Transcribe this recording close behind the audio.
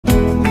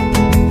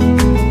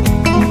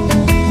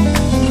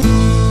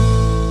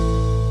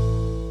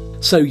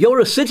So you're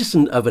a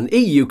citizen of an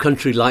EU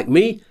country like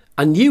me,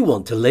 and you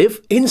want to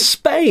live in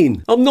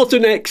Spain. I'm not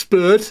an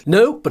expert.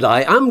 No, but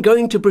I am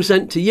going to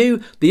present to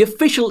you the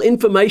official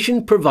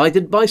information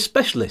provided by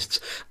specialists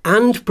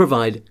and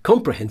provide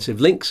comprehensive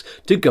links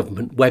to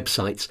government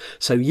websites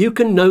so you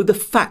can know the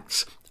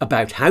facts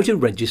about how to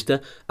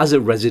register as a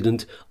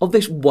resident of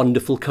this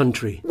wonderful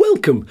country.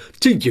 Welcome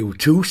to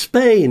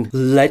YouTooSpain.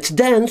 Let's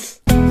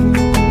dance.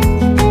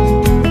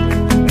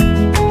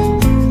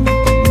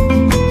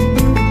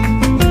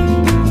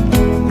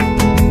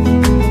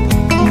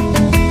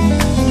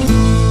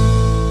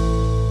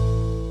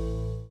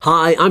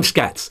 Hi, I'm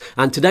Scats,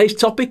 and today's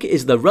topic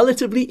is the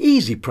relatively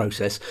easy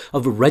process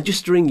of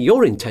registering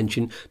your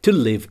intention to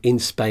live in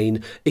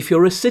Spain if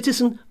you're a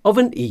citizen of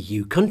an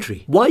EU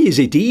country. Why is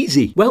it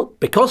easy? Well,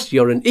 because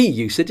you're an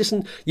EU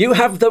citizen, you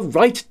have the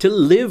right to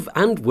live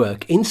and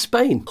work in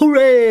Spain.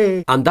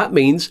 Hooray! And that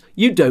means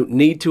you don't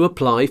need to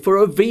apply for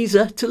a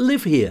visa to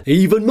live here.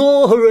 Even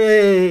more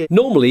hooray!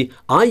 Normally,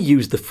 I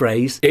use the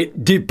phrase,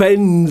 "it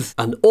depends,"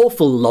 an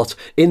awful lot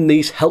in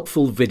these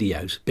helpful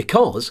videos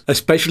because,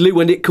 especially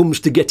when it comes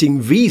to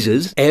getting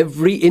visas,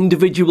 every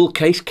individual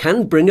case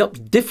can bring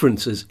up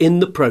differences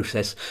in the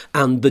process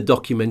and the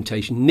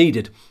documentation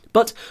needed.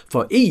 But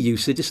for EU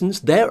citizens,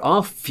 there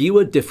are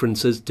fewer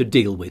differences to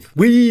deal with.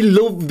 We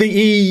love the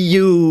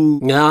EU!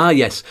 Ah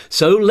yes,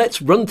 so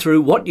let's run through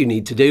what you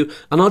need to do,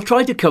 and I'll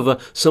try to cover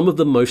some of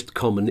the most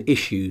common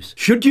issues.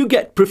 Should you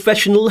get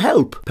professional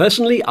help?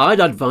 Personally, I'd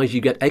advise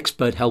you get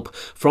expert help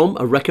from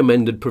a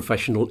recommended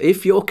professional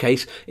if your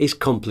case is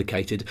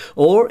complicated,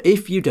 or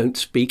if you don't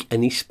speak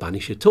any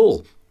Spanish at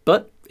all.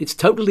 But it's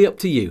totally up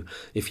to you.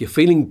 If you're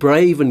feeling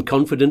brave and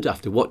confident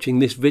after watching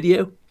this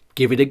video,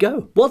 give it a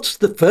go. What's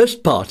the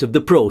first part of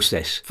the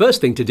process?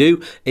 First thing to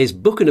do is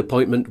book an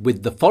appointment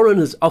with the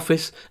Foreigners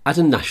Office at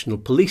a national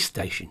police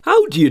station.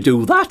 How do you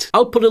do that?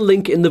 I'll put a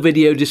link in the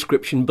video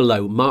description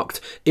below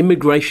marked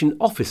Immigration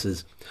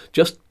Officers.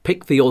 Just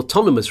pick the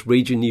autonomous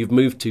region you've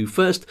moved to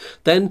first,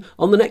 then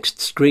on the next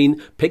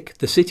screen pick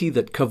the city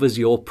that covers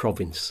your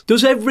province.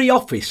 Does every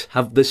office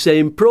have the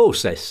same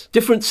process?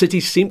 Different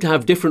cities seem to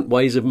have different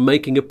ways of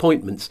making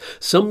appointments.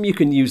 Some you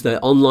can use their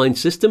online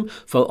system,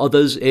 for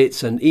others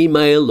it's an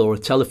email or a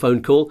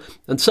telephone call,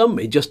 and some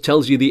it just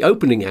tells you the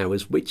opening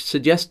hours, which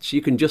suggests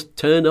you can just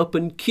turn up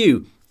and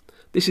queue.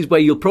 This is where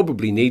you'll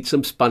probably need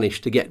some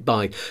Spanish to get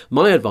by.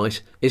 My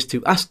advice is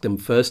to ask them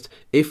first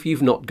if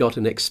you've not got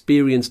an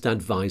experienced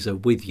advisor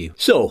with you.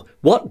 So,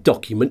 what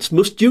documents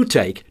must you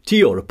take to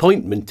your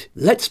appointment?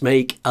 Let's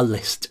make a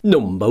list.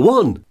 Number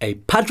 1, a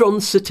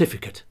Padron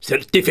certificate.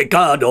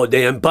 Certificado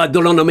de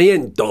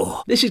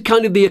empadronamiento. This is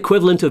kind of the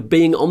equivalent of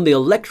being on the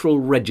electoral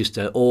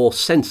register or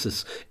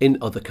census in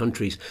other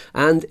countries,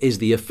 and is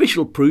the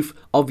official proof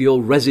of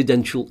your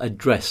residential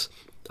address.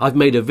 I've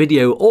made a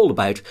video all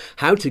about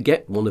how to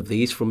get one of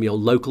these from your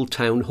local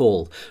town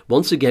hall.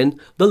 Once again,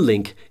 the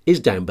link is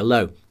down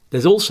below.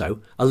 There's also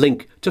a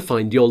link to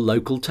find your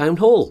local town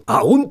hall.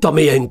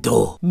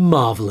 Ayuntamiento.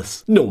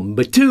 Marvellous.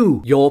 Number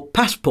 2, your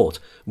passport,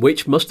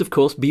 which must of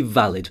course be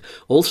valid.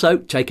 Also,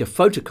 take a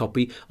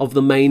photocopy of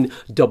the main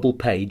double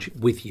page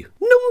with you.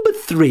 Number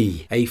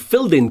 3, a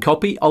filled-in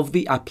copy of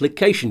the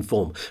application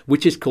form,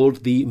 which is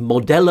called the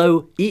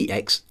Modelo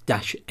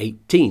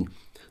EX-18.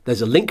 There's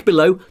a link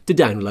below to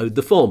download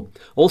the form.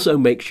 Also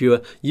make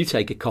sure you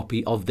take a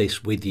copy of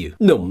this with you.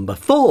 Number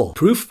 4,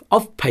 proof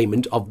of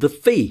payment of the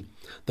fee.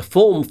 The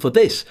form for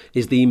this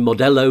is the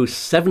Modelo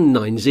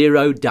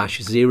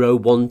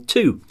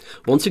 790-012.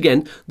 Once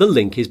again, the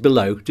link is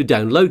below to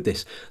download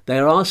this.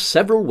 There are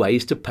several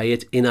ways to pay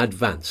it in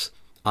advance.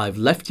 I've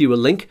left you a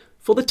link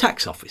for the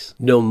tax office.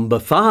 Number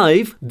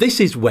 5, this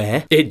is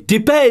where "it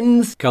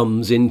depends"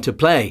 comes into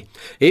play.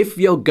 If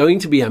you're going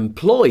to be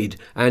employed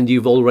and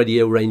you've already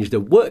arranged a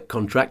work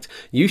contract,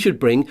 you should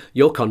bring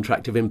your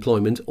contract of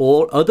employment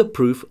or other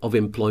proof of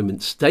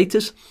employment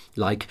status,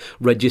 like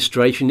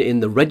registration in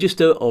the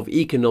Register of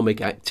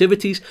Economic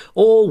Activities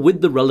or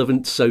with the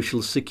relevant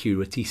social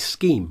security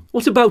scheme.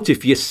 What about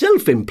if you're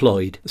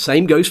self-employed? The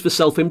same goes for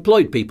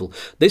self-employed people.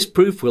 This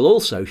proof will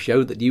also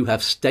show that you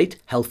have state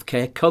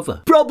healthcare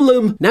cover.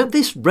 Problem! Now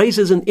this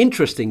raises an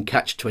interesting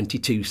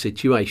catch-22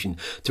 situation.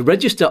 To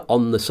register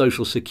on the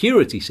social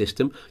security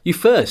system, you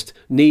first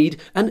need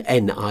an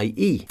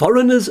NIE,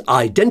 Foreigner's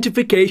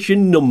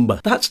Identification Number.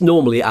 That's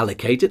normally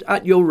allocated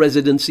at your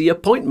residency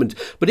appointment,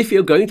 but if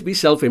you're going to be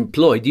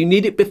self-employed, you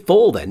need it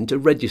before then to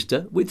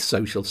register with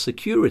Social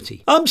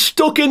Security. I'm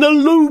stuck in a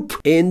loop!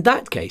 In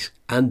that case,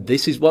 and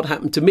this is what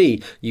happened to me,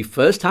 you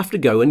first have to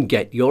go and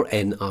get your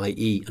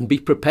NIE and be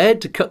prepared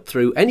to cut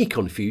through any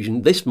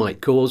confusion this might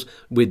cause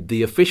with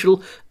the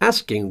official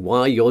asking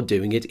why you're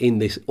doing it in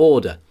this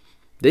order.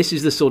 This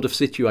is the sort of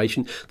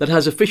situation that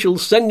has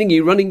officials sending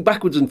you running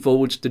backwards and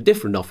forwards to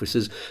different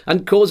offices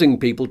and causing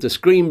people to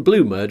scream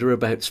blue murder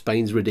about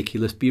Spain's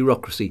ridiculous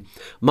bureaucracy.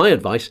 My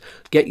advice,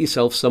 get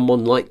yourself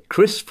someone like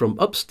Chris from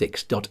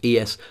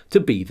Upsticks.es to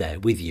be there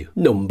with you.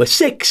 Number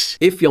 6.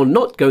 If you're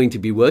not going to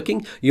be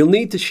working, you'll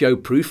need to show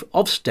proof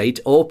of state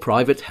or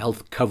private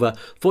health cover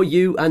for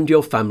you and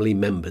your family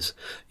members.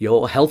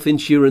 Your health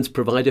insurance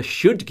provider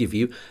should give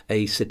you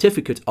a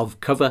certificate of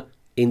cover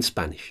in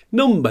Spanish.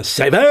 Number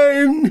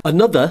 7.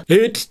 Another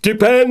 "it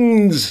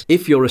depends."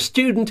 If you're a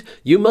student,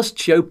 you must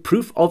show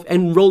proof of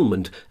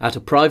enrolment at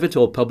a private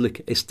or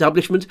public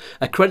establishment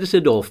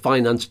accredited or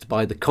financed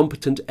by the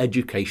competent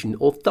education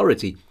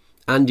authority.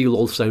 And you'll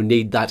also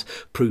need that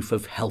proof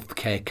of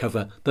healthcare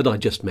cover that I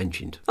just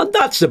mentioned. And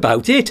that's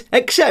about it,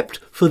 except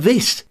for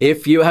this.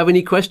 If you have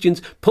any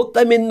questions, put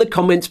them in the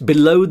comments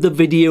below the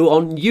video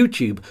on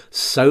YouTube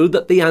so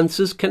that the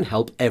answers can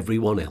help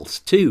everyone else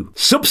too.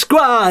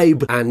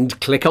 Subscribe and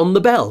click on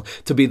the bell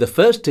to be the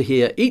first to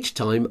hear each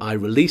time I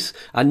release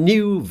a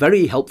new,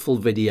 very helpful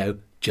video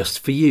just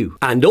for you.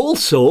 And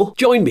also,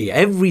 join me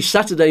every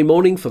Saturday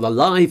morning for the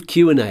live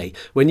Q&A,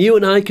 when you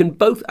and I can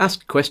both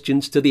ask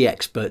questions to the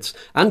experts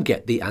and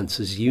get the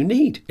answers you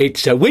need.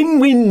 It's a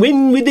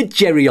win-win-win with a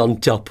cherry on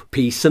top.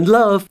 Peace and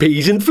love,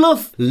 peas and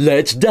fluff.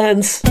 Let's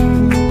dance.